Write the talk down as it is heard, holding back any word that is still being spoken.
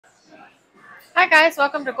Hi guys,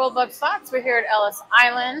 welcome to Goldbug Slots. We're here at Ellis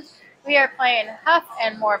Island. We are playing Huff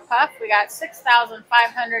and More Puff. We got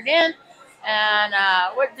 6,500 in. And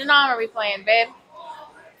what denom are we playing, babe?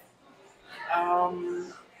 I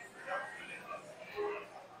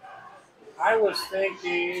was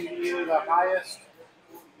thinking either the highest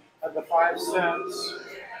of the 5 cents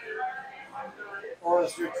or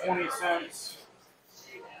let's do 20 cents.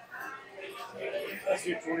 Let's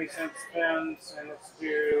do 20 cent spins and let's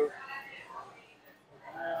do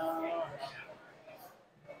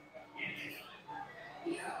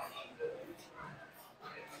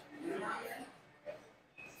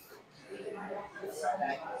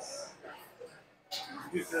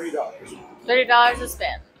 $30. $30 a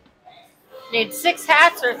spin. Need 6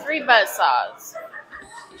 hats or 3 buzzsaws.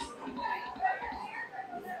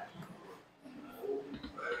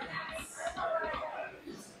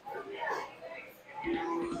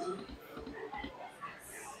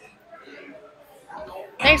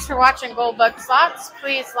 Thanks for watching Goldbug Slots.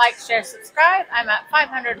 Please like, share, subscribe. I'm at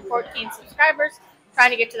 514 subscribers.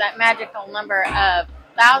 Trying to get to that magical number of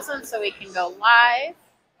 1,000 so we can go live.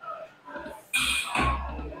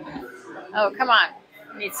 Oh, come on.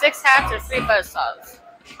 We need 6 hats or 3 buzzsaws.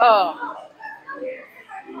 Oh.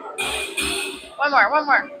 One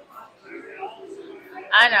more.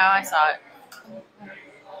 I know, I saw it.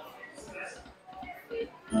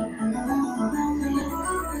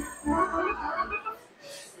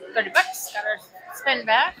 $30. Got our spin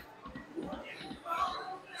back.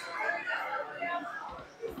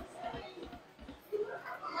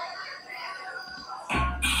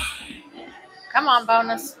 Come on,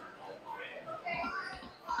 bonus.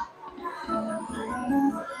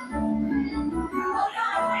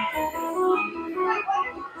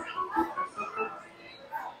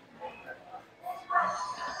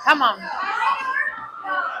 Come on.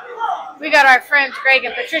 We got our friends Greg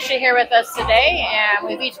and Patricia here with us today, and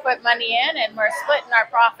we've each put money in, and we're splitting our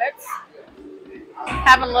profits.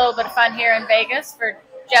 Having a little bit of fun here in Vegas for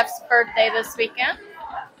Jeff's birthday this weekend.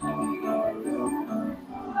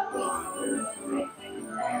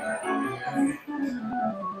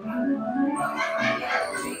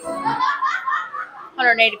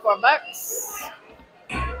 $184.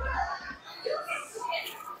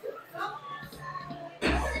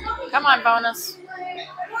 Come on, bonus.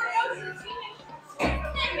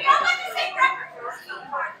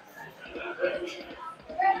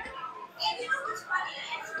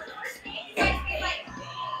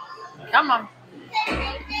 Come on.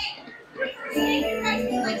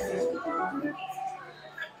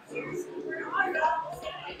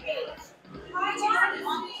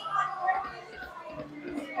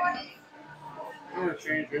 I'm going to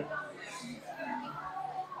change it.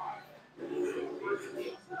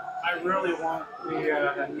 I really want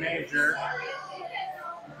the major. I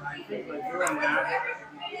think by doing that,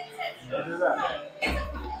 I'll do that.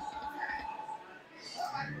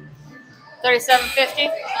 $37.50.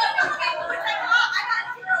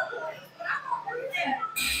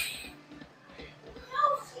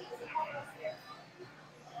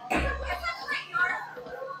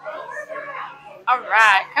 All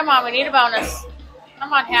right, come on, we need a bonus.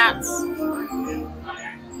 Come on, hats.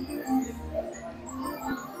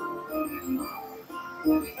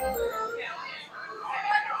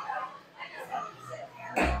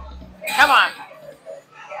 Come on.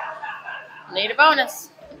 Need a bonus.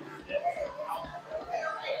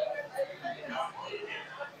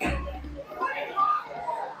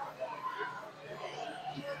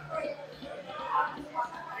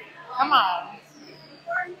 Come on.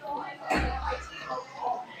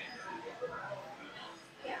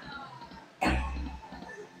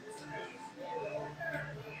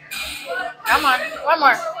 Come on. One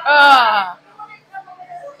more. Oh.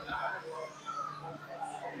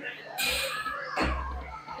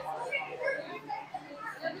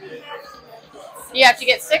 You have to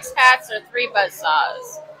get 6 hats or 3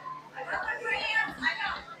 buzzsaws.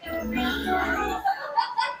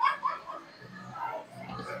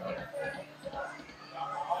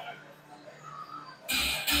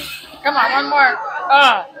 Come on, one more.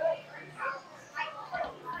 Oh.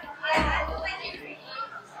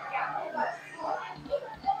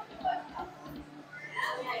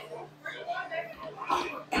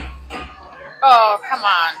 Oh, come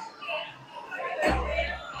on.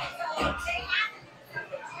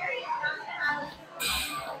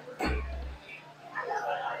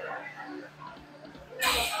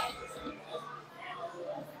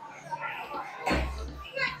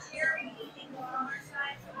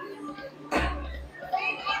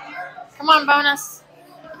 Come on, bonus.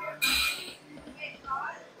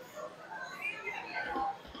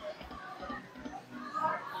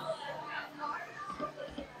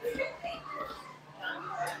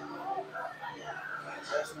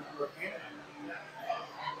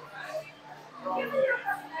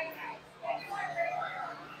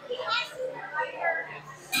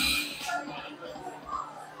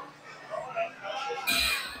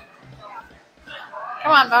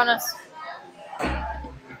 Come on, bonus.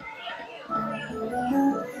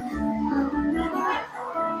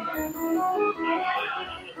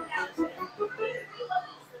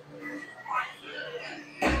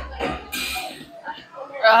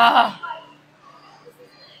 Ugh.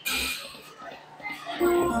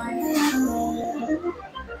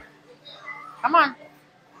 Come on.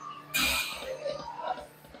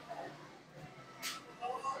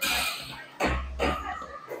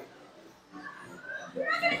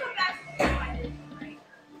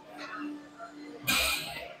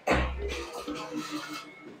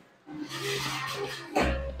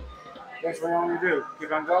 That's what you only do.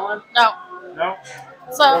 Keep on going? No. No?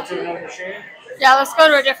 So, Go to another machine? yeah, let's go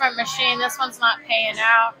to a different machine. This one's not paying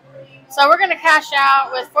out. So we're going to cash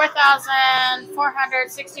out with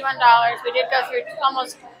 $4,461. We did go through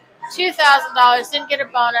almost $2,000. Didn't get a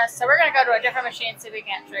bonus. So we're going to go to a different machine, see if we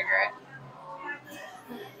can't trigger it.